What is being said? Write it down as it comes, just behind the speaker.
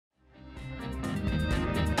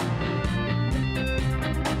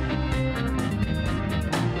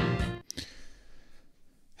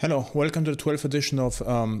Hello, welcome to the 12th edition of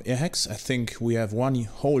airhacks. I think we have one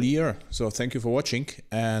whole year, so thank you for watching.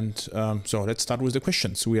 And so let's start with the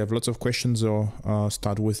questions. We have lots of questions, so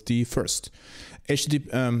start with the first.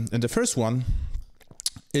 And the first one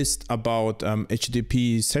is about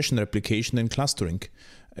HTTP session replication and clustering,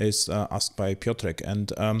 is asked by Piotrek.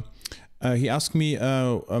 And he asked me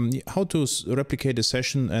how to replicate a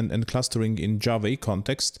session and clustering in Java EE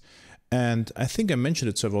context. And I think I mentioned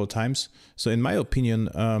it several times. So in my opinion,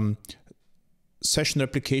 session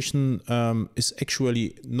replication is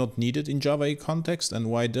actually not needed in Java EE context. And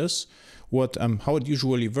why this? How it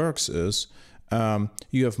usually works is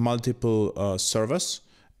you have multiple servers,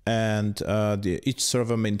 and each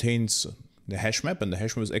server maintains the hash map, and the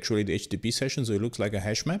hash map is actually the HTTP session, so it looks like a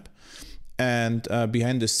hash map. And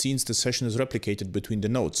behind the scenes, the session is replicated between the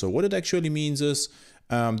nodes. So what it actually means is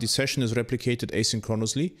the session is replicated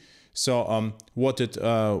asynchronously. So what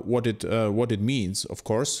it means, of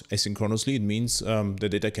course, asynchronously, it means the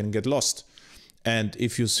data can get lost. And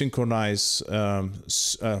if you synchronize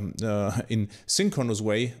in synchronous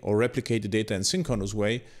way or replicate the data in synchronous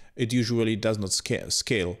way, it usually does not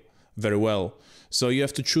scale very well. So you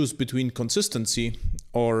have to choose between consistency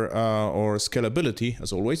or scalability,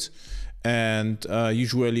 as always. And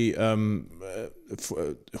usually,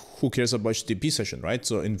 who cares about HTTP session, right?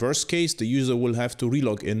 So in worst case, the user will have to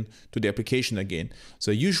relog in to the application again.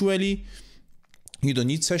 So usually, you don't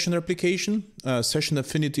need session replication. Session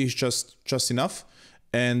affinity is just enough,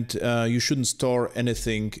 and you shouldn't store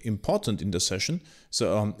anything important in the session.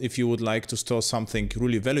 So if you would like to store something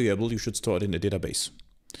really valuable, you should store it in the database.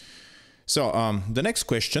 So the next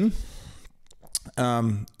question.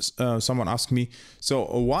 Someone asked me, so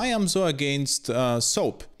why I'm so against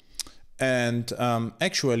SOAP? And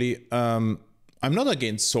actually, I'm not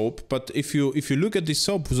against SOAP, but if you look at the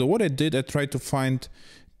SOAP, so what I did, I tried to find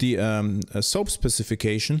the SOAP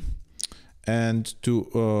specification and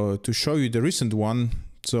to show you the recent one.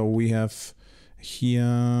 So we have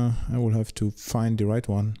here, I will have to find the right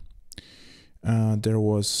one. There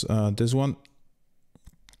was this one.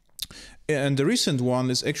 And the recent one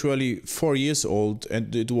is actually 4 years old,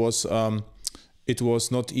 and it was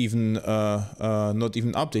not even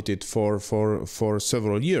updated for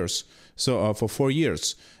several years. So for 4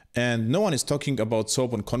 years, and no one is talking about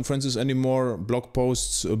SOAP on conferences anymore, blog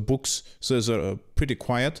posts, books. So it's pretty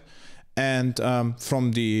quiet. And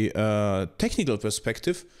from the technical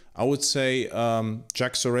perspective, I would say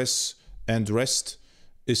JAX-RS and REST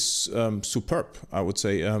is superb, I would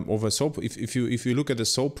say, over SOAP. If you look at the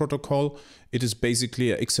SOAP protocol, it is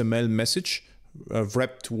basically a XML message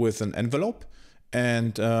wrapped with an envelope,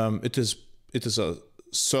 and it is a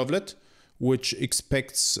servlet which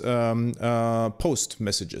expects post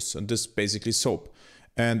messages, and this is basically SOAP.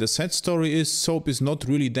 And the sad story is SOAP is not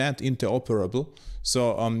really that interoperable.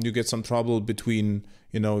 So you get some trouble between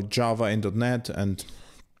Java and .NET, and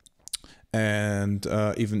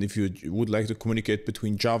even if you would like to communicate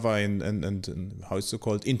between Java and how it's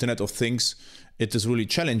called, Internet of Things, it is really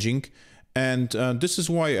challenging. And this is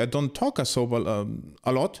why I don't talk a SOAP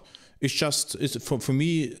a lot. It's just, for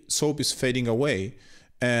me, SOAP is fading away.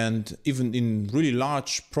 And even in really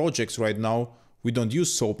large projects right now, we don't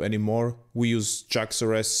use SOAP anymore. We use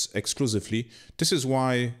JAX-RS exclusively. This is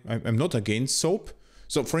why I'm not against SOAP.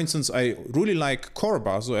 So for instance, I really like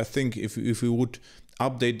Corba. So I think if we would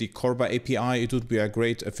update the Corba API, it would be a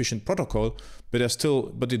great efficient protocol, but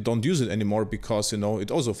they don't use it anymore because it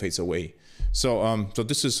also fades away. So so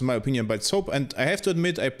this is my opinion about SOAP, and I have to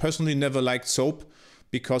admit I personally never liked SOAP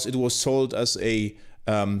because it was sold as a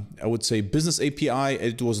I would say business API.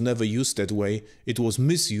 It was never used that way. It was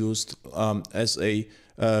misused as a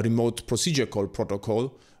remote procedure call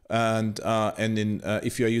protocol, and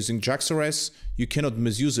if you are using JAX-RS, you cannot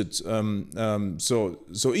misuse it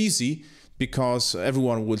so easy, because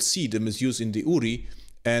everyone will see the misuse in the URI.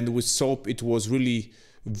 And with SOAP, it was really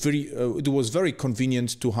very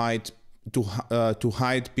convenient to hide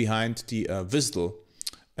behind the WSDL.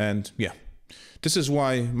 And yeah, this is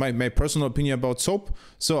why my personal opinion about SOAP.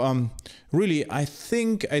 So really, I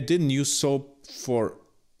think I didn't use SOAP for,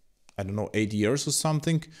 I don't know, 8 years or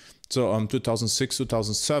something. So 2006,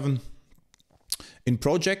 2007. In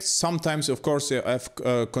projects, sometimes, of course, I've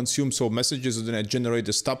consumed SOAP messages, and then I generate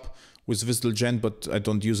a stub with WSDL-gen, but I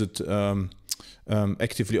don't use it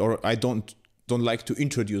actively, or I don't like to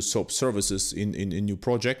introduce SOAP services in new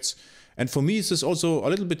projects. And for me, this is also a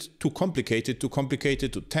little bit too complicated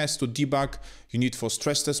to test, to debug. You need for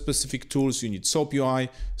stress test specific tools, you need SOAP UI.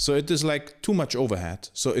 So it is like too much overhead.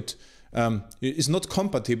 So it is not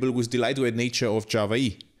compatible with the lightweight nature of Java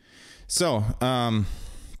EE. So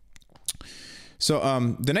So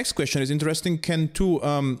the next question is interesting. Can two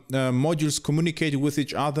modules communicate with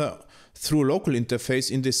each other through local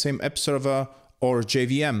interface in the same app server or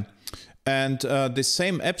JVM? And the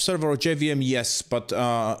same app server or JVM, yes, but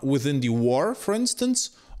within the WAR, for instance,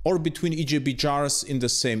 or between EJB jars in the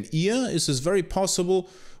same ear, this is very possible.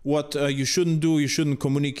 What you shouldn't do, you shouldn't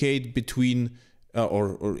communicate between,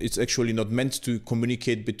 or it's actually not meant to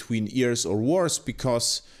communicate between ears or WARs,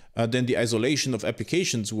 because then the isolation of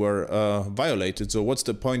applications were violated. So what's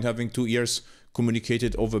the point having two ears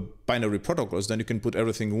communicated over binary protocols? Then you can put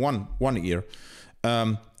everything in one ear.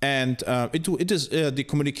 The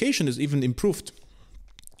communication is even improved,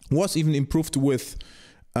 was even improved with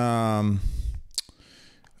EJB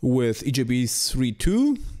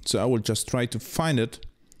 3.2. So I will just try to find it.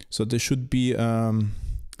 So there should be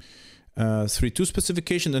 3.2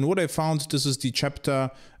 specification. And what I found, this is the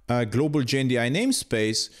chapter global JNDI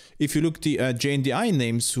namespace. If you look, the JNDI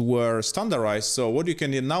names were standardized. So what you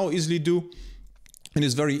can now easily do, and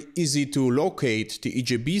it's very easy to locate the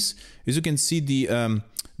EJBs, is you can see the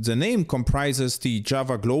name comprises the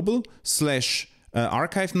Java global /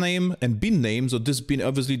 archive name and bin name. So this bin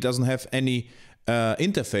obviously doesn't have any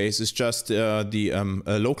interface. It's just the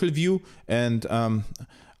local view, and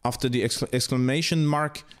after the exclamation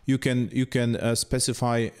mark, you can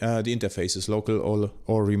specify the interfaces, local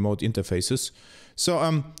or remote interfaces.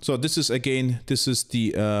 So so this is the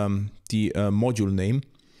module name,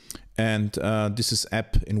 and this is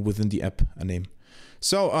app within the app name.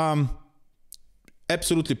 So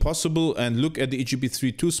absolutely possible. And look at the EJB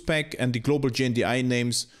 3.2 spec, and the global JNDI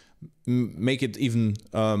names make it even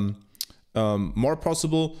more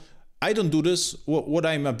possible. I don't do this. What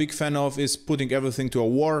I'm a big fan of is putting everything to a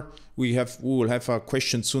WAR. We will have a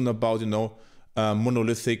question soon about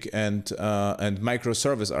monolithic and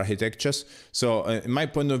microservice architectures. So in my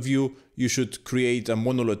point of view, you should create a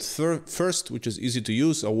monolith first, which is easy to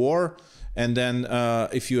use, a WAR. And then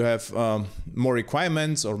if you have more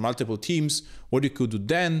requirements or multiple teams, what you could do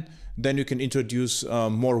then you can introduce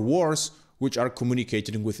more WARs which are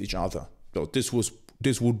communicating with each other. So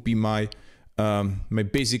this would be my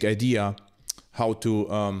basic idea how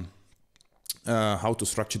to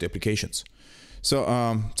structure the applications. So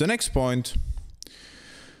the next point,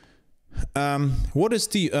 what is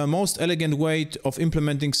the most elegant way of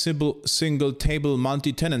implementing single table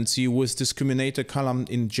multi-tenancy with discriminator column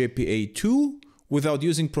in JPA2 without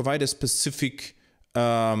using provider specific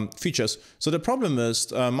features? So the problem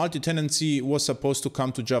is multi-tenancy was supposed to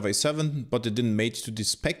come to Java 7, but it didn't mate to the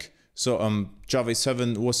spec. So Java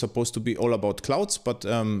 7 was supposed to be all about clouds, but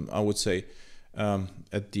I would say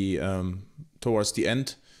at the towards the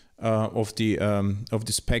end of the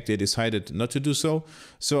spec, they decided not to do so.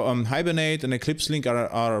 So Hibernate and Eclipse Link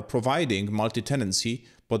are providing multi-tenancy,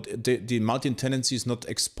 but the multi-tenancy is not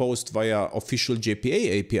exposed via official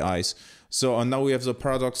JPA APIs. So now we have the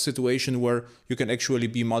paradox situation where you can actually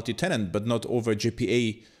be multi-tenant, but not over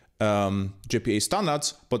JPA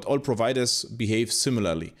standards, but all providers behave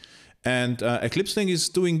similarly. And Eclipse Link is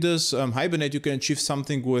doing this. Hibernate, you can achieve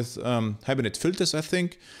something with Hibernate filters, I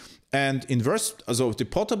think. And inverse, so the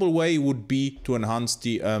portable way would be to enhance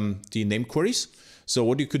the name queries. So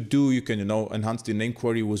what you could do, you can enhance the name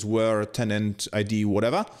query with where, tenant, ID,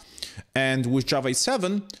 whatever. And with Java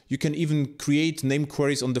 7, you can even create name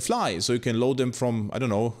queries on the fly. So you can load them from, I don't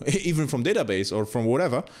know, even from database or from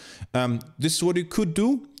whatever. This is what you could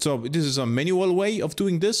do. So this is a manual way of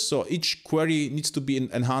doing this. So each query needs to be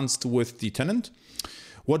enhanced with the tenant.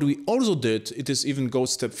 What we also did, it is even go a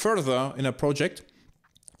step further in a project.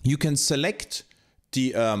 You can select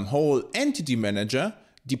the whole entity manager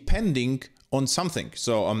depending on something.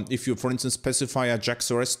 So if you, for instance, specify a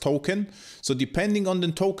JAX-RS token, so depending on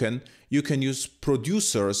the token, you can use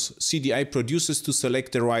producers, CDI producers, to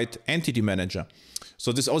select the right entity manager.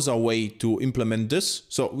 So this is also a way to implement this.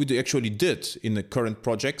 So we actually did in the current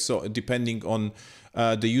project. So depending on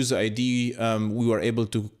the user ID, we were able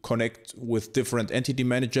to connect with different entity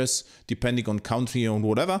managers depending on country and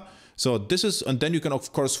whatever. So this is, and then you can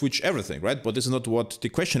of course switch everything, right? But this is not what the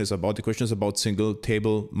question is about. The question is about single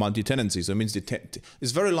table multi-tenancy. So it means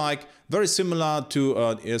it's very similar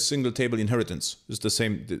to a single table inheritance. It's the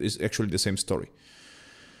same. It's actually the same story.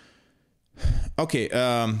 Okay,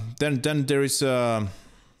 then there is and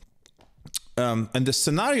the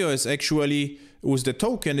scenario is actually with the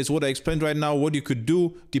token is what I explained right now. What you could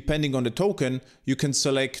do depending on the token, you can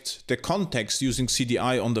select the context using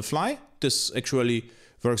CDI on the fly. This actually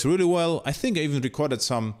works really well. I think I even recorded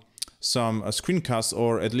some screencasts,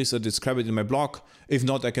 or at least I describe it in my blog. If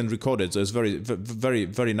not, I can record it. So it's very, very,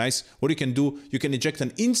 very nice. What you can do, you can inject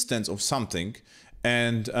an instance of something,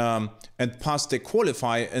 and pass the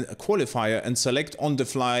qualifier and select on the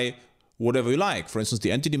fly whatever you like. For instance,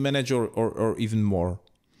 the entity manager or even more.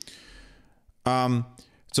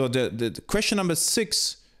 So the question number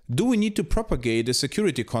 6. Do we need to propagate the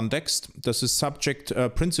security context, thus the subject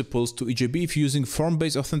principles, to EJB if using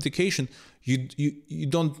form-based authentication? You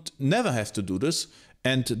don't never have to do this,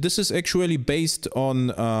 and this is actually based on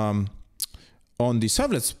the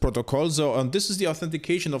servlets protocol. So this is the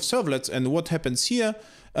authentication of servlets, and what happens here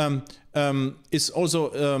is also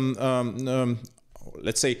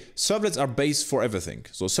let's say servlets are base for everything.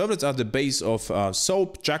 So servlets are the base of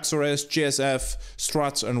SOAP, JAX-RS, GSF,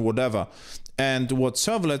 struts, and whatever. And what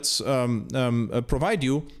servlets provide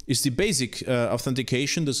you is the basic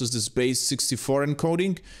authentication. This is this base 64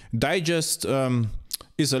 encoding. Digest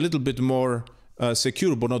is a little bit more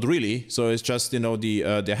secure, but not really. So it's just, you know,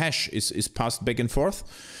 the hash is passed back and forth.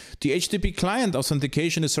 The HTTP client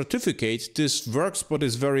authentication is certificate. This works, but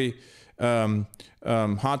is very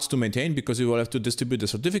hard to maintain because you will have to distribute the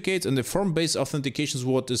certificates. And the form-based authentication is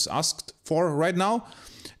what is asked for right now.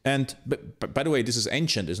 And by the way, this is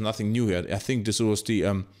ancient. There's nothing new here. I think this was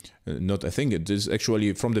the this is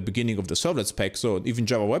actually from the beginning of the servlets pack. So even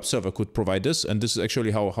Java Web Server could provide this, and this is actually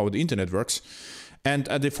how the internet works. And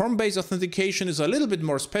the form-based authentication is a little bit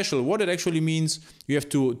more special. What it actually means, you have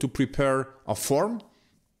to prepare a form.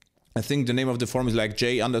 I think the name of the form is like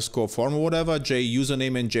J_form or whatever, J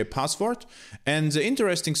username and J password. And the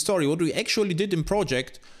interesting story, what we actually did in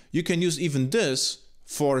project, you can use even this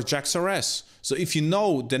for JAX-RS. So if you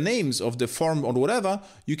know the names of the form or whatever,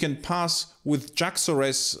 you can pass with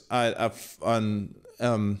JAX-RS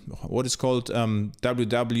what is called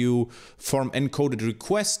www form encoded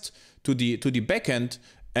request to the backend,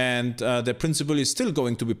 and the principal is still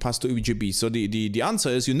going to be passed to EJB. So the answer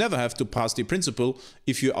is you never have to pass the principal.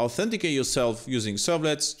 If you authenticate yourself using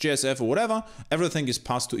servlets, JSF or whatever, everything is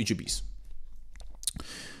passed to EJBs.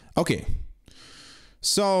 Okay,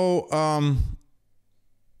 so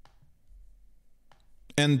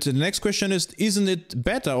and the next question is, isn't it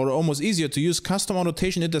better or almost easier to use custom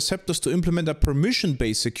annotation interceptors to implement a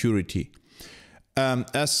permission-based security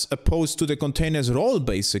as opposed to the container's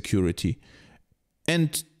role-based security?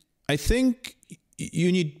 And I think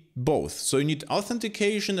you need both. So you need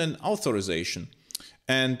authentication and authorization.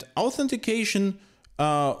 And authentication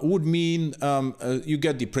would mean you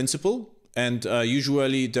get the principal, and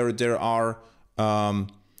usually there are how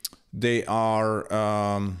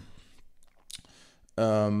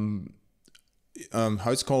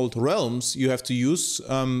it's called, realms you have to use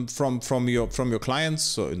from your clients.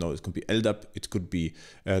 So you know, it could be LDAP, it could be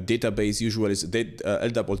database. Usually it's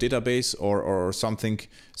LDAP or database or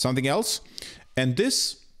something else. And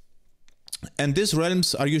these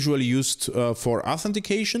realms are usually used for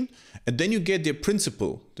authentication. And then you get the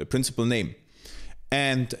principal name.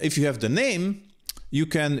 And if you have the name, you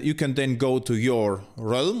can then go to your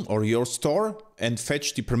realm or your store and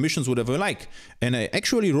fetch the permissions, whatever you like. And I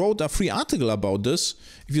actually wrote a free article about this.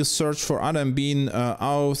 If you search for Adam Bean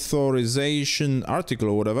authorization article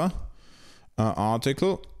or whatever,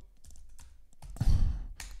 article,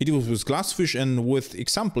 it was with Glassfish and with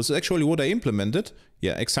examples. It's actually what I implemented.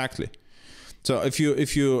 Yeah, exactly. So if you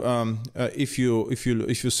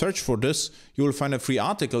search for this, you will find a free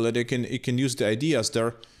article that you can use the ideas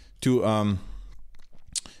there to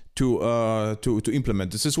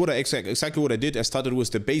implement. This is what exactly what I did. I started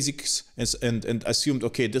with the basics and assumed,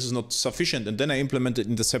 okay, this is not sufficient, and then I implemented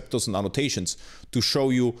interceptors and annotations to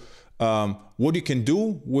show you what you can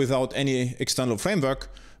do without any external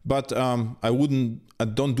framework. But I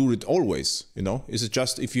don't do it always. You know, is it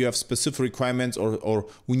just if you have specific requirements or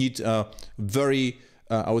we need a very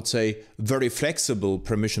I would say very flexible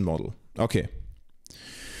permission model. Okay.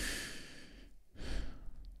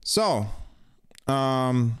 So.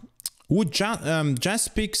 Would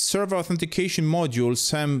JASPIC server authentication module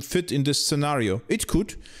SAM fit in this scenario? It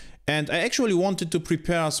could, and I actually wanted to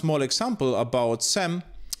prepare a small example about SAM,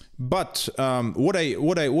 but what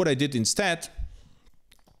I did instead,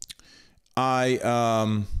 I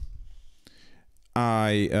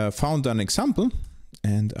found an example,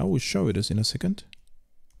 and I will show you this in a second.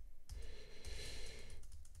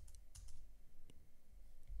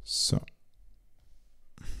 So.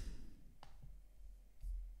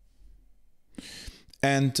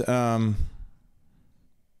 And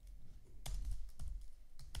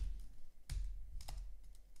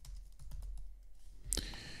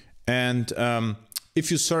if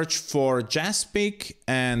you search for JASPIC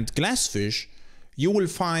and Glassfish, you will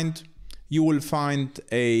find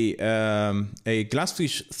a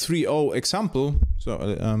Glassfish 3.0 example.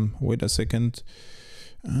 So wait a second.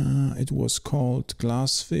 It was called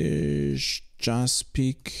Glassfish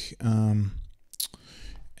JavaSpeak,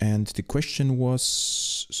 and the question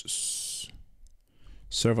was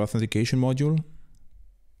server authentication module.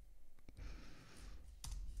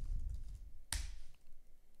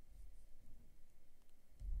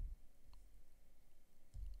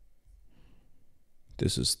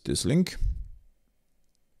 This is this link.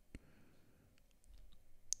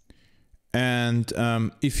 And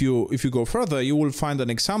if you go further, you will find an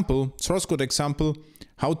example, source code example,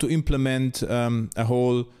 how to implement a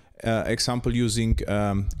whole example using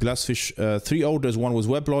Glassfish 3.0. There's one with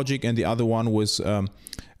WebLogic and the other one was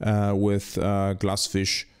with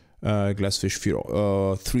Glassfish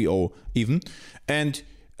 3.0 even. And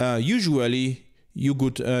usually you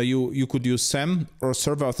could use SAM or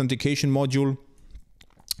server authentication module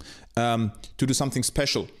to do something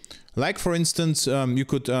special. Like for instance, you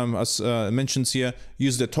could, as mentioned here,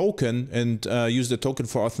 use the token and use the token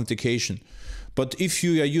for authentication. But if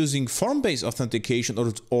you are using form-based authentication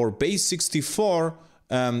or base64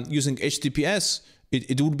 using HTTPS,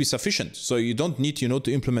 it would be sufficient. So you don't need,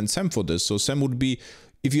 to implement SAM for this. So SAM would be,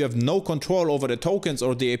 if you have no control over the tokens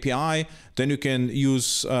or the API, then you can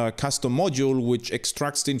use a custom module which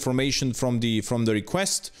extracts the information from the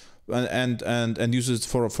request and uses it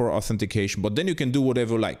for authentication. But then you can do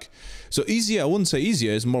whatever you like. So easier, I wouldn't say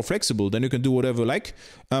easier, it's more flexible. Then you can do whatever you like.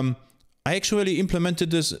 I actually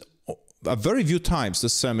implemented this a very few times, the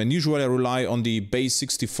SAM, and usually I rely on the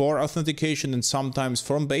base64 authentication and sometimes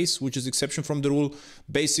from base, which is exception from the rule.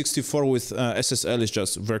 Base64 with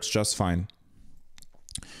SSL works just fine.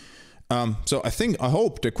 So I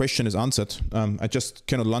hope the question is answered. I just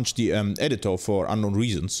cannot launch the editor for unknown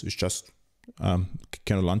reasons. It's just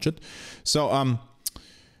cannot launch it. So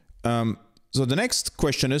so the next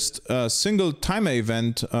question is single timer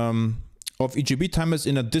event of EGB timers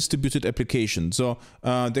in a distributed application. So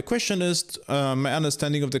the question is, my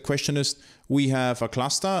understanding of the question is, we have a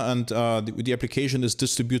cluster and the application is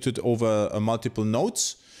distributed over multiple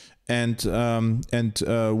nodes. And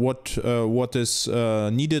what is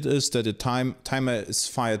needed is that a timer is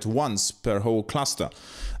fired once per whole cluster.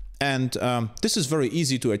 And this is very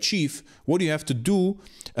easy to achieve. What you have to do,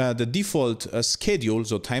 the default schedule,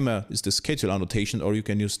 so timer is the schedule annotation, or you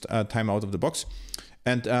can use timer out of the box.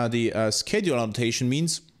 And the schedule annotation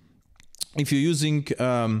means if you're using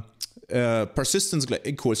persistence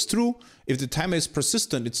equals true, if the timer is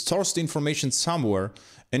persistent, it stores the information somewhere.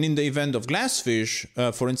 And in the event of Glassfish,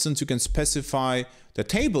 for instance, you can specify the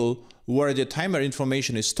table where the timer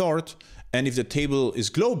information is stored. And if the table is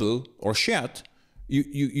global or shared,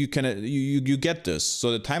 you get this.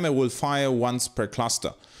 So the timer will fire once per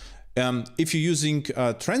cluster. If you're using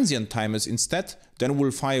transient timers instead, then it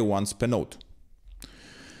will fire once per node.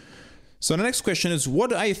 So the next question is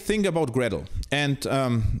what I think about Gradle. And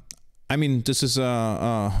I mean, this is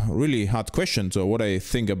a really hard question. So what I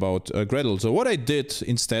think about Gradle. So what I did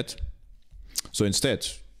instead,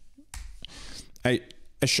 I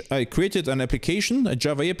created an application, a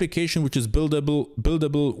Java application, which is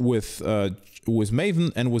buildable with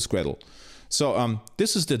Maven and with Gradle. So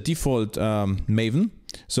this is the default Maven.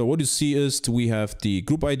 So what you see is we have the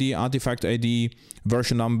group ID, artifact ID,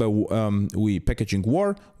 version number. We packaging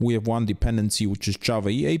war. We have one dependency, which is Java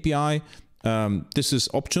EE API. This is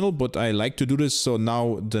optional, but I like to do this. So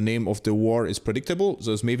now the name of the war is predictable.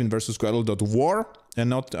 So it's Maven versus Gradle.war and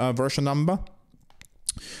not version number.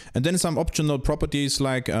 And then some optional properties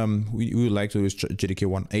like we would like to use JDK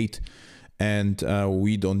 1.8 and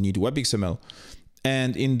we don't need WebXML.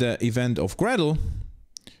 And in the event of Gradle,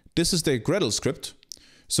 this is the Gradle script.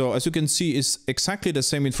 So as you can see, it's exactly the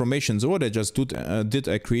same information. So what I just did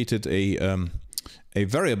I created a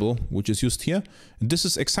variable which is used here. And this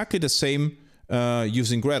is exactly the same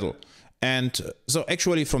using Gradle. And so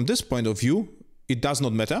actually from this point of view, it does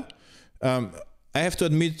not matter. I have to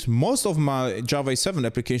admit, most of my Java 7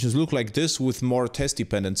 applications look like this with more test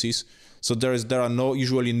dependencies. So there are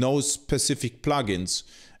usually no specific plugins.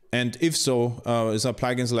 And if so, is there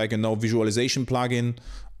plugins like a visualization plugin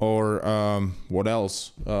or what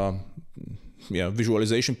else? Yeah,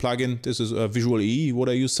 visualization plugin. This is a Visual EE, what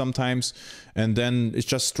I use sometimes. And then it's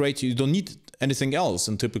just straight. You don't need anything else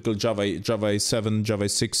in typical Java 7, Java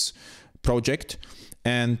 6 project.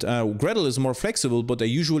 And Gradle is more flexible, but I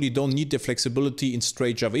usually don't need the flexibility in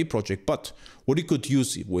straight Java project. But what you could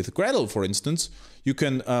use with Gradle, for instance, you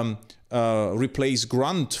can replace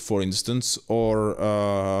grunt, for instance, or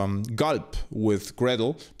gulp with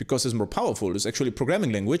Gradle because it's more powerful. It's actually a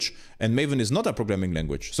programming language, and Maven is not a programming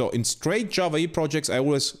language. So in straight Java projects, I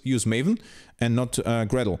always use Maven and not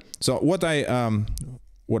Gradle. So what I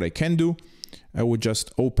can do, I would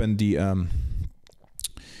just open the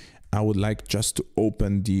I would like just to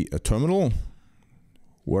open the terminal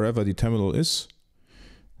wherever the terminal is.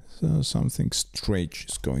 So something strange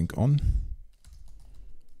is going on.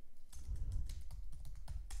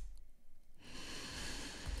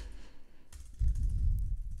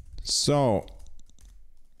 So,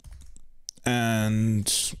 and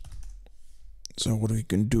so what we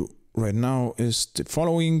can do right now is the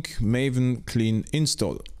following: Maven clean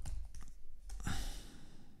install.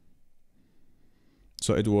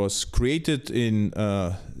 So it was created in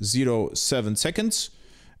 0.7 seconds,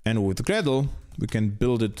 and with Gradle we can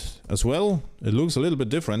build it as well. It looks a little bit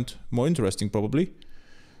different, more interesting probably.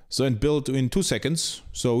 So and built in 2 seconds.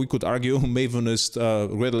 So we could argue Maven is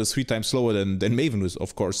Gradle is 3 times slower than Maven is.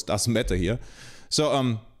 Of course, doesn't matter here.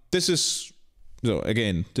 So this is, so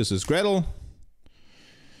again, this is Gradle,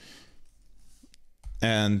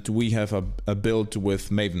 and we have a build with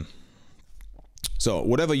Maven. So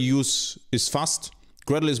whatever you use is fast.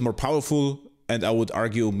 Gradle is more powerful, and I would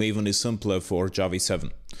argue Maven is simpler for Java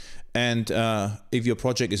 7. And if your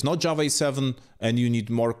project is not Java 7 and you need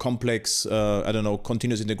more complex, I don't know,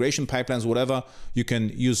 continuous integration pipelines, whatever, you can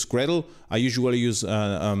use Gradle. I usually use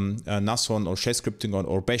Nason or shell scripting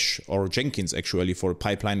or Bash or Jenkins actually for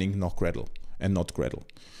pipelining, not Gradle.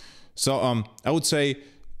 So I would say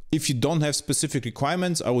if you don't have specific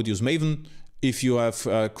requirements, I would use Maven. If you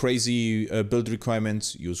have crazy build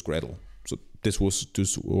requirements, use Gradle. So this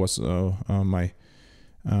was my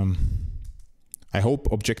I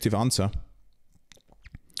hope objective answer.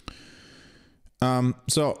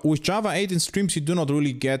 So with Java 8 in streams, you do not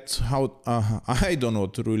really get how I do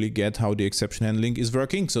not really get how the exception handling is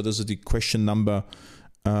working. So this is the question number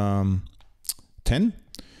 10.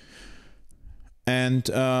 And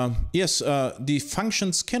yes, the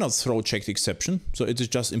functions cannot throw checked exception, so it is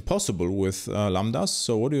just impossible with lambdas.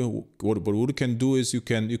 So what you can do is you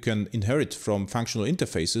can inherit from functional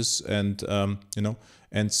interfaces and you know,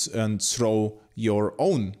 and throw your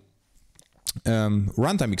own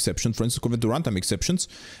runtime exception, for instance, convert to runtime exceptions,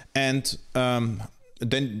 and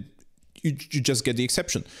then you just get the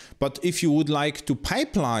exception. But if you would like to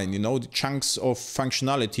pipeline, you know, the chunks of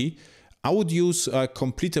functionality, I would use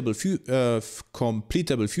completable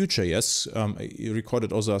future. Yes, I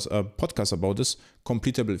recorded also a podcast about this.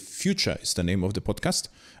 Completable future is the name of the podcast,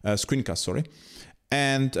 screencast. Sorry,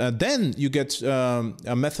 and then you get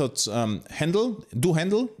a method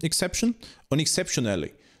handle exception on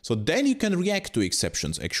exceptionally. So then you can react to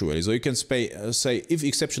exceptions actually. So you can say if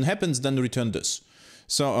exception happens, then return this.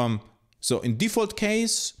 So so in default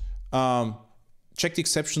case, checked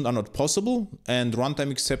exceptions are not possible, and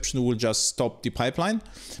runtime exception will just stop the pipeline.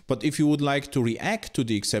 But if you would like to react to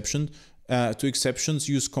the exceptions,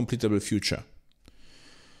 use completable future.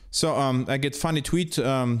 So I get funny tweet: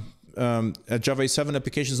 a Java 7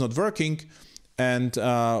 application is not working, and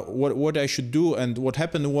what I should do. And what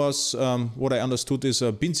happened was, what I understood is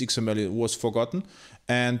bins XML was forgotten,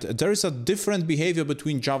 and there is a different behavior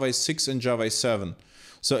between Java 6 and Java 7.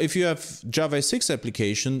 So if you have Java 6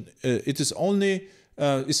 application, it is only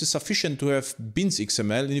sufficient to have bins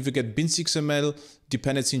XML, and if you get bins XML,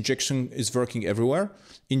 dependency injection is working everywhere.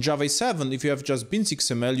 In Java 7, if you have just bins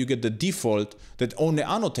XML, you get the default that only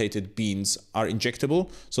annotated beans are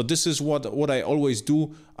injectable. So this is what I always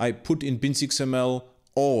do. I put in bins XML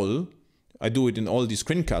all. I do it in all the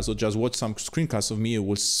screencasts. So just watch some screencasts of me, you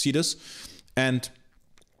will see this. And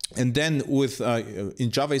then with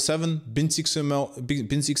in Java 7, bins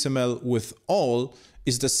XML with all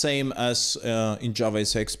is the same as in Java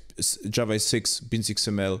 6 bins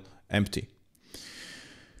XML empty.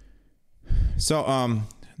 So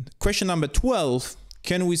question number 12: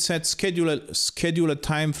 can we set schedule a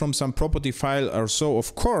time from some property file or so?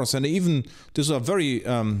 Of course, and even this is a very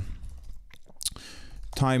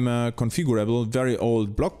time configurable, very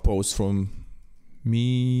old blog post from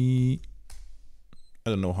me. I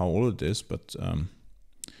don't know how old it is, but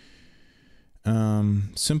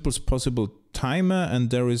simplest possible timer, and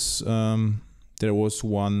there was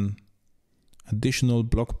one additional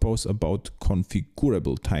blog post about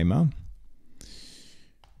configurable timer.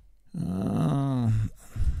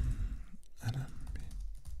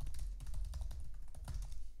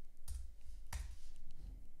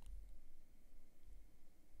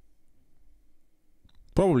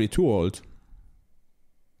 Probably too old.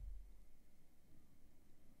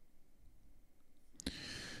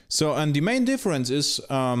 So, and the main difference is,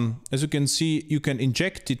 as you can see, you can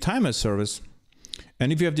inject the timer service.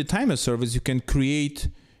 And if you have the timer service, you can create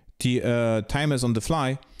the timers on the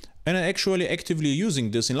fly. And I'm actually actively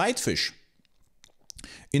using this in Lightfish.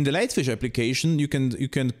 In the Lightfish application, you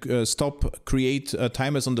can create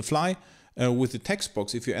timers on the fly with the text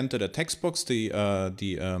box. If you enter the text box, the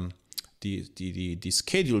the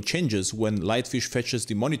schedule changes when Lightfish fetches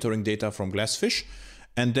the monitoring data from Glassfish,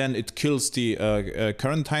 and then it kills the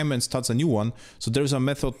current timer and starts a new one. So there's a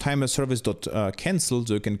method timer service.cancel,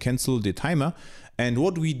 so you can cancel the timer. And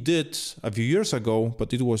what we did a few years ago,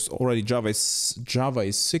 but it was already Java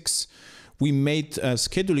 6, we made a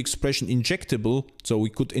schedule expression injectable, so we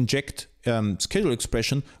could inject schedule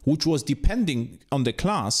expression which was depending on the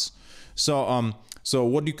class. So so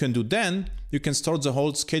what you can do then, you can store the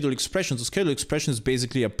whole schedule expression. So schedule expression is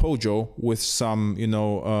basically a POJO with some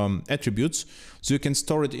attributes. So you can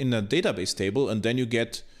store it in a database table, and then you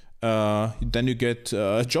get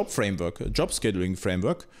a job framework, a job scheduling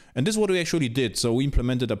framework. And this is what we actually did. So we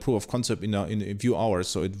implemented a proof of concept in a few hours,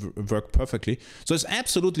 so it worked perfectly. So it's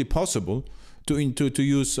absolutely possible to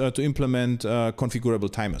implement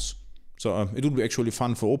configurable timers. So it would be actually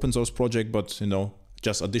fun for open source project, but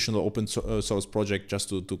just additional open source project just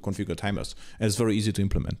to configure timers. And it's very easy to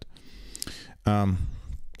implement.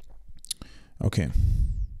 Okay.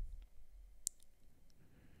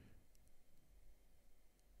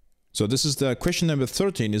 So this is the question number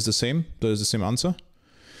 13 is the same. There is the same answer.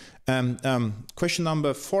 Question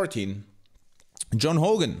number 14. John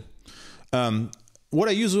Hogan. What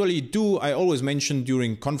I usually do, I always mention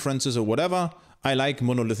during conferences or whatever, I like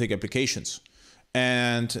monolithic applications.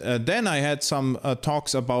 And then I had some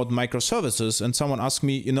talks about microservices, and someone asked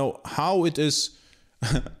me, how it is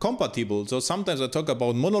compatible. So sometimes I talk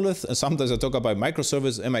about monolith, and sometimes I talk about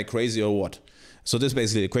microservice. Am I crazy or what? So this is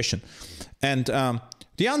basically the question. And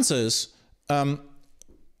the answer is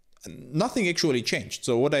nothing actually changed.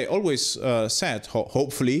 So what I always said,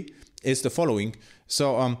 hopefully, is the following.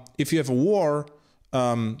 So if you have a war,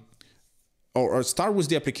 or start with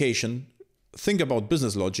the application, think about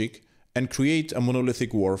business logic, and create a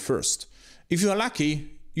monolithic war first. If you are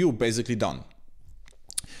lucky, you're basically done.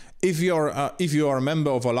 If you are a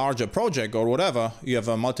member of a larger project or whatever, you have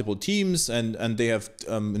multiple teams and they have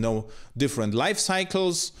different life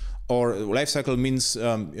cycles. Or life cycle means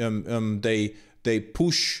they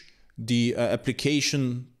push the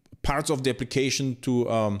application, parts of the application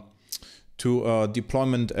to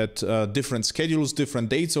deployment at different schedules, different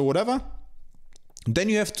dates or whatever. Then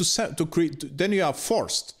you have to create. Then you are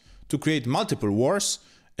forced to create multiple wars,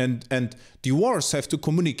 and the wars have to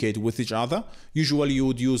communicate with each other. Usually you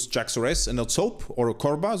would use JAX-RS and not SOAP or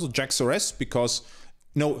Corba, so JAX-RS, because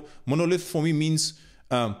monolith for me means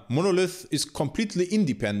monolith is completely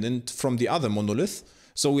independent from the other monolith.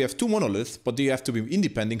 So we have two monoliths, but they have to be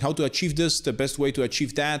independent. How to achieve this? The best way to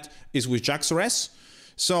achieve that is with JAX-RS.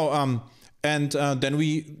 So then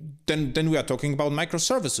we are talking about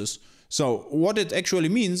microservices. So what it actually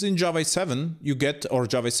means in Java 7, or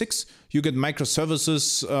Java 6, you get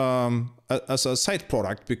microservices as a side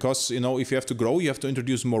product, because if you have to grow, you have to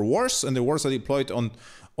introduce more wars, and the wars are deployed on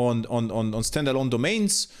standalone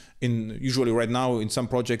domains. Usually right now in some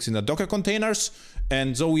projects in the Docker containers,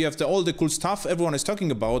 and so we have all the cool stuff everyone is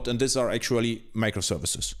talking about, and these are actually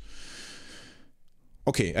microservices.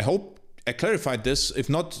 Okay, I hope I clarified this. If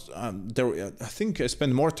not, I think I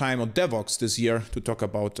spent more time on DevOps this year to talk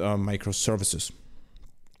about microservices.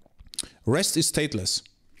 REST is stateless.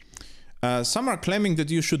 Some are claiming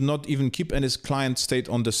that you should not even keep any client state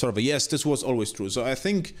on the server. Yes, this was always true. So I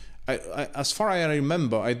think, as far as I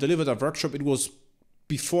remember, I delivered a workshop. It was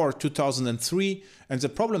before 2003, and the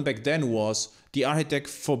problem back then was the architect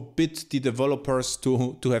forbid the developers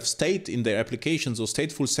to have state in their applications, so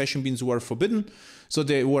stateful session beans were forbidden, so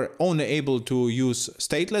they were only able to use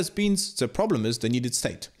stateless beans. The problem is they needed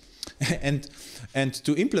state. and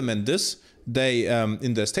to implement this, they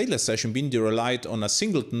in the stateless session bean, they relied on a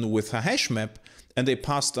singleton with a hash map, and they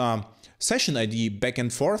passed session ID back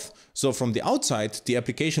and forth. So from the outside, the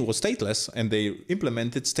application was stateless, and they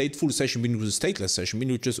implemented stateful session bean with a stateless session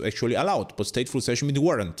bean, which is actually allowed, but stateful session bean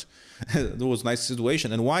weren't. That was a nice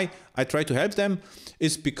situation. And why I try to help them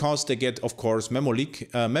is because they get, of course, memory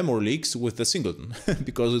leaks with the singleton,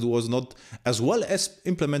 because it was not as well as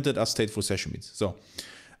implemented as stateful session beans. So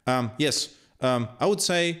yes, I would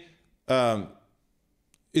say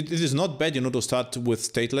it is not bad, to start with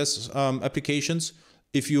stateless applications.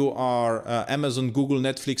 If you are Amazon, Google,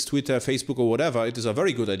 Netflix, Twitter, Facebook, or whatever, it is a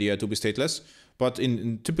very good idea to be stateless. But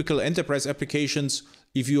in typical enterprise applications,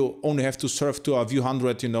 if you only have to serve to a few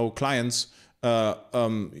hundred, clients,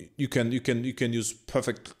 you can use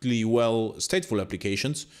perfectly well stateful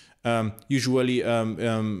applications. Usually,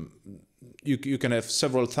 you can have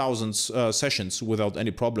several thousand sessions without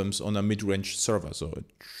any problems on a mid-range server, so it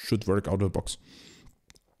should work out of the box.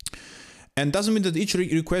 And doesn't mean that each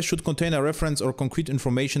request should contain a reference or concrete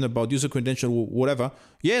information about user credential, whatever.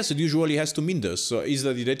 Yes, it usually has to mean this. So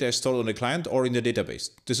either the data is stored on the client or in the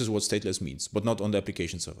database. This is what stateless means, but not on the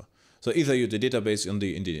application server. So either the database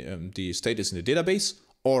the state is in the database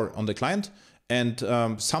or on the client, and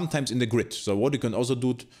sometimes in the grid. So what you can also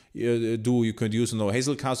do you could use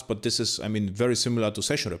Hazelcast, but this is, I mean, very similar to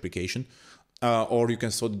session replication, or you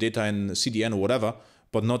can store the data in CDN or whatever,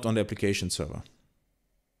 but not on the application server.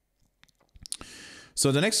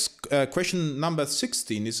 So the next question, number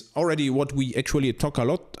 16, is already what we actually talk a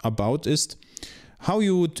lot about, is how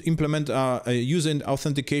you would implement a user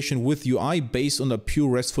authentication with UI based on a pure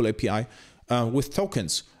RESTful API with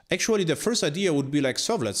tokens. Actually, the first idea would be like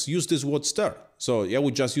servlets. Use this word stir. So yeah,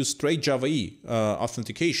 we just use straight Java EE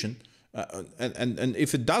authentication. And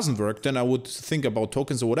if it doesn't work, then I would think about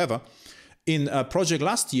tokens or whatever. In a project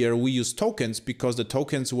last year, we used tokens because the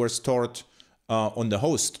tokens were stored on the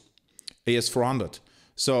host, AS400.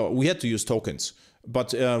 So we had to use tokens,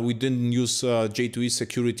 but we didn't use J2E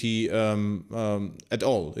security at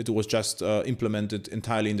all. It was just implemented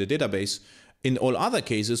entirely in the database. In all other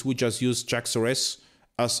cases, we just use JAX-RS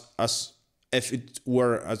as if it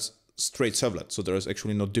were a straight servlet. So there is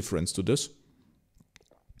actually no difference to this.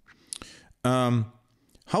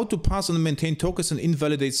 How to pass and maintain tokens and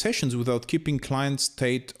invalidate sessions without keeping client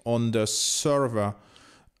state on the server.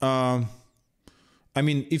 I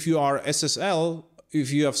mean, if you are SSL,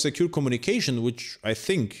 if you have secure communication, which I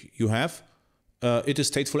think you have, it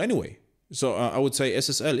is stateful anyway. So I would say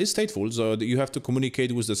SSL is stateful. So you have to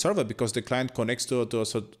communicate with the server because the client connects to a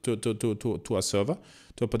server,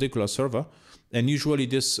 to a particular server, and usually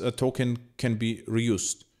this token can be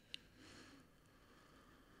reused.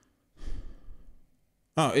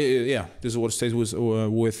 Yeah, this is what stays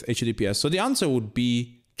with HTTPS. So the answer would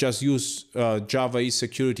be just use Java EE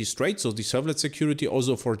security straight, so the servlet security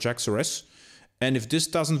also for JAX-RS. And if this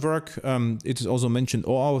doesn't work, it is also mentioned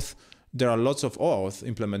OAuth. There are lots of OAuth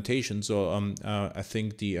implementations. So I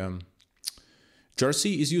think the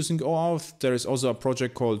Jersey is using OAuth. There is also a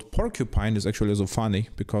project called Porcupine. It's actually also funny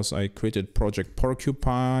because I created project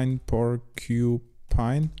Porcupine,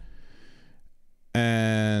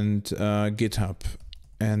 and GitHub.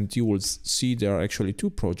 And you will see there are actually two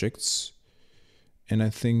projects. And I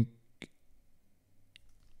think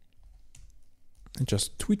I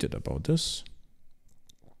just tweeted about this.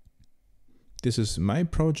 This is my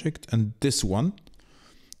project and this one.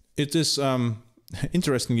 It is,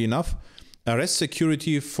 interestingly enough, a REST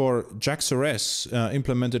security for JAX-RS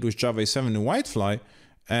implemented with Java 7 and Whitefly.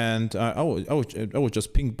 And I was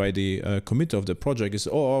just pinged by the committer of the project. It's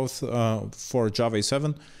OAuth for Java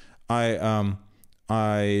 7. I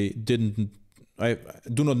do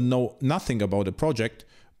not know nothing about the project,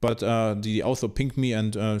 but the author pinged me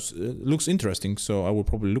and looks interesting, so I will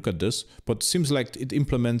probably look at this. But seems like it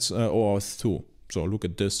implements OAuth too, so look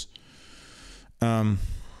at this.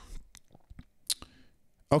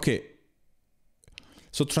 Okay,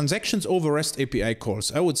 so transactions over REST API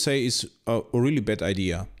calls, I would say, is a really bad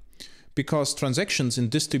idea, because transactions in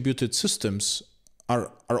distributed systems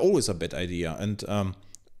are always a bad idea, and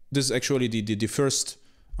this is actually the first,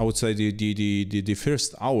 I would say, the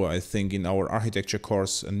first hour, I think, in our architecture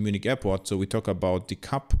course in Munich Airport. So we talk about the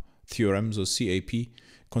CAP theorem, so CAP,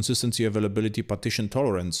 consistency, availability, partition,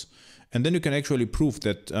 tolerance. And then you can actually prove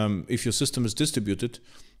that if your system is distributed,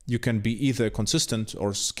 you can be either consistent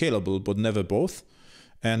or scalable, but never both.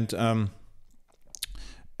 And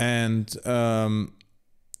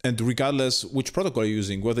regardless which protocol you're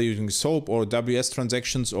using, whether you're using SOAP or WS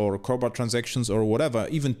transactions or Crowbar transactions or whatever,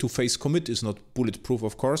 even two-phase commit is not bulletproof,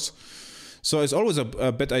 of course. So it's always a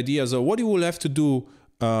bad idea. So what you will have to do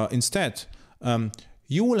instead,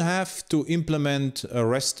 you will have to implement a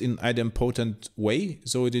REST in idempotent way.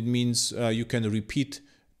 So it means you can repeat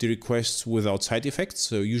the requests without side effects.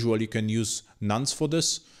 So usually you can use nonce for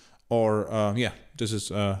this, or yeah, this is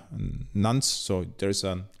nonce. So there's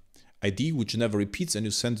an ID which never repeats, and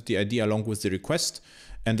you send the ID along with the request,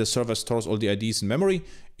 and the server stores all the IDs in memory.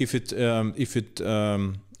 If it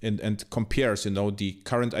and compares, you know, the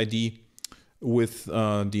current ID with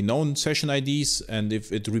the known session IDs, and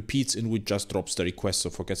if it repeats, it would just drops the request, so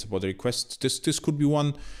forgets about the request. This could be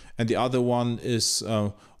one, and the other one is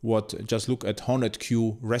just look at Hornet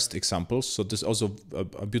Queue REST examples. So this is also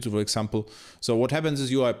a beautiful example. So what happens is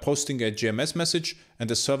you are posting a GMS message, and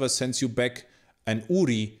the server sends you back an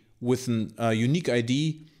URI with a unique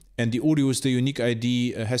ID, and the URI with the unique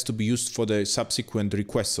ID has to be used for the subsequent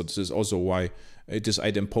request. So this is also why it is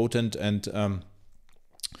idempotent, and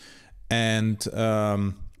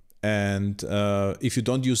if you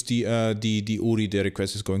don't use the URI, the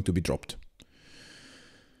request is going to be dropped.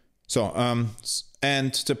 So,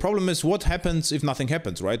 and the problem is what happens if nothing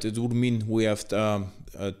happens, right? It would mean we have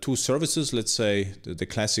two services. Let's say the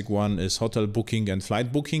classic one is hotel booking and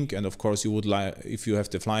flight booking. And of course you would like, if you have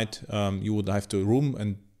the flight, you would have to room,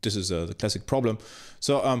 and this is the classic problem.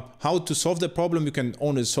 So how to solve the problem? You can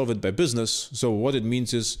only solve it by business. So what it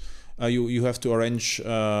means is you have to arrange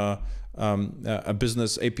a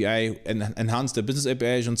business API and enhance the business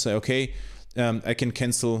API and say, okay, I can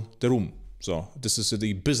cancel the room. So this is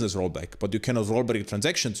the business rollback, but you cannot roll back the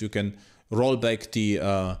transactions. You can roll back the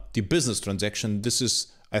business transaction. This is,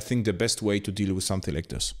 I think, the best way to deal with something like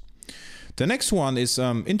this. The next one is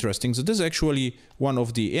interesting. So this is actually one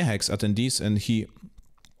of the airhacks attendees, and he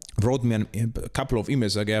wrote me a couple of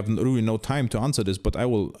emails. I have really no time to answer this, but I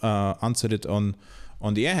will answer it on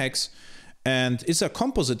the airhacks. And it's a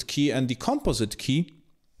composite key, and the composite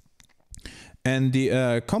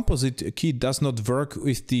key does not work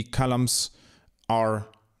if the columns are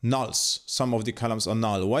nulls. Some of the columns are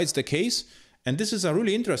null. Why is the case? And this is a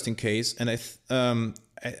really interesting case. And I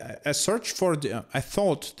searched for I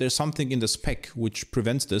thought there's something in the spec which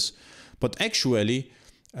prevents this, but actually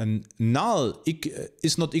null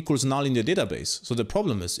is not equals null in the database. So the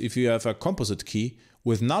problem is if you have a composite key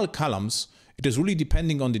with null columns, it is really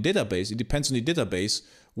depending on the database. It depends on the database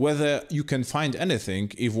whether you can find anything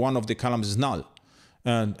if one of the columns is null.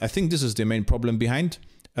 And I think this is the main problem behind.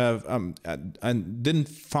 And didn't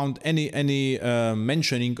found any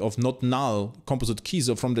mentioning of not null composite keys.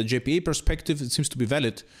 So from the JPA perspective, it seems to be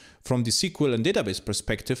valid. From the SQL and database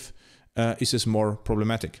perspective, it is more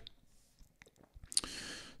problematic.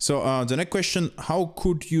 So the next question, how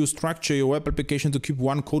could you structure your web application to keep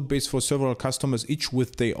one code base for several customers, each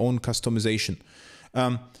with their own customization?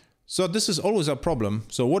 So this is always a problem.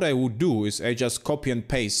 So what I would do is I just copy and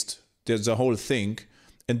paste the whole thing,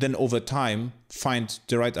 and then over time find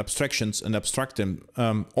the right abstractions and abstract them,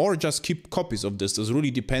 or just keep copies of this. This really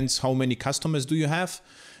depends how many customers do you have.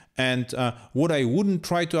 And what I wouldn't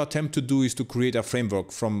try to attempt to do is to create a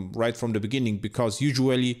framework right from the beginning, because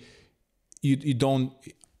usually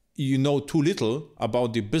you know too little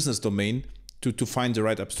about the business domain to find the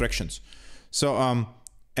right abstractions. So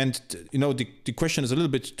and you know the question is a little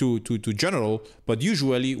bit too general, but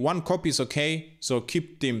usually one copy is okay. So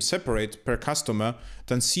keep them separate per customer,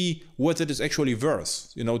 then see what it is actually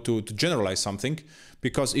worth, you know, to generalize something.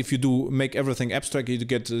 Because if you do make everything abstract, you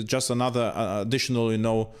get just another additional, you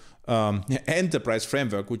know, enterprise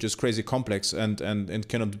framework, which is crazy complex and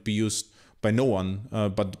cannot be used by no one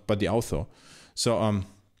but the author. So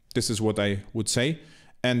this is what I would say.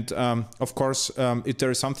 And of course, if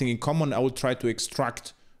there is something in common, I would try to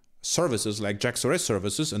extract services like JAX-RS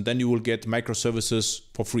services, and then you will get microservices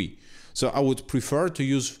for free. So I would prefer to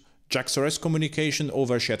use JAX-RS communication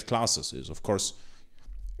over shared classes. Of course,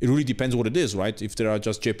 it really depends what it is, right? If there are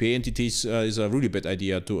just JPA entities, is a really bad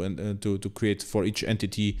idea to create for each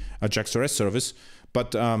entity a JAX-RS service.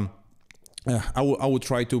 But I would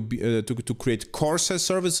try to create core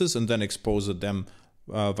services and then expose them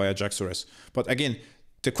via JAX-RS. But again,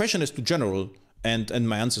 the question is too general, and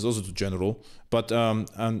my answer is also too general. But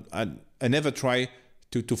I never try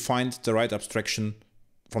to find the right abstraction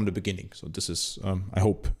from the beginning. So this is, I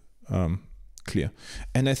hope, clear.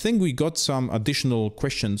 And I think we got some additional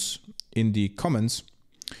questions in the comments,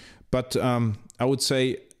 but I would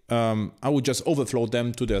say I would just overflow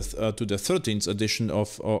them to the 13th edition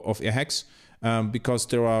of airhacks, because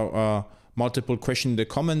there are multiple questions in the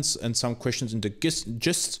comments and some questions in the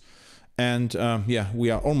gist. And yeah, we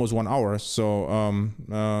are almost 1 hour, so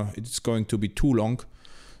it's going to be too long.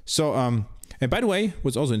 So, and by the way,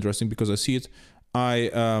 what's also interesting, because I see it,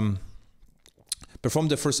 I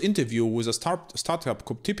performed the first interview with a startup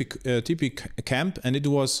called Typic Camp, and it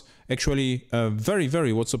was actually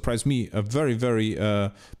very, what surprised me, very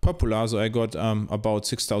popular. So I got about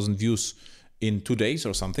 6,000 views in 2 days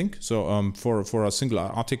or something. So for a single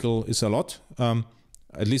article is a lot,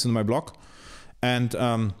 at least on my blog. And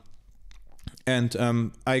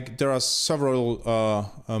there are several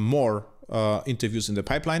more interviews in the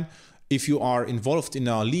pipeline. If you are involved in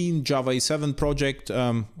a lean Java 7 project,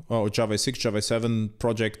 or Java 6, Java 7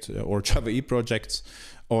 project, or Java E projects,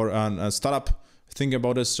 or a startup, think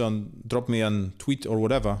about this, drop me a tweet or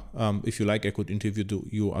whatever. If you like, I could interview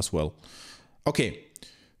you as well. Okay.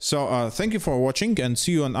 So thank you for watching, and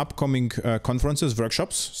see you on upcoming conferences,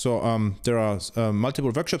 workshops. So there are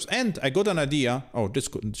multiple workshops, and I got an idea. Oh, this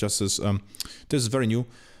is very new.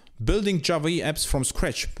 Building Java apps from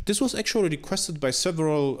scratch. This was actually requested by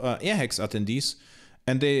several airhacks attendees,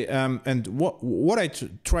 and they what I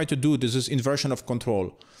try to do. This is inversion of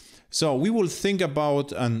control. So we will think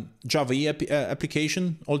about an Java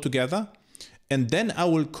application altogether, and then I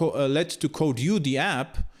will let to code you the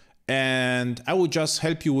app, and I will just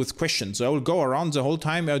help you with questions. So I will go around the whole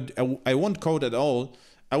time. I won't code at all.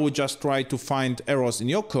 I will just try to find errors in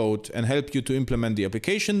your code and help you to implement the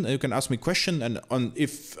application. You can ask me question, and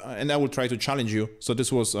I will try to challenge you. So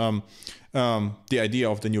this was the idea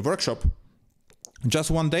of the new workshop.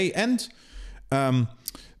 Just one day, and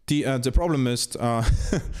the problem is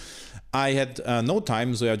I had no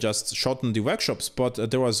time, so I just shortened the workshops.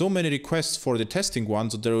 But there were so many requests for the testing one,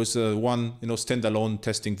 so there was one standalone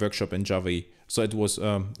testing workshop in Java. So it was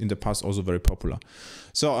in the past also very popular.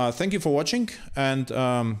 So thank you for watching, and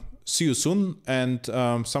see you soon. And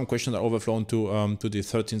some questions are overflown to the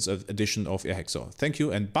 13th edition of airhacks. So thank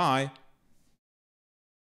you and bye.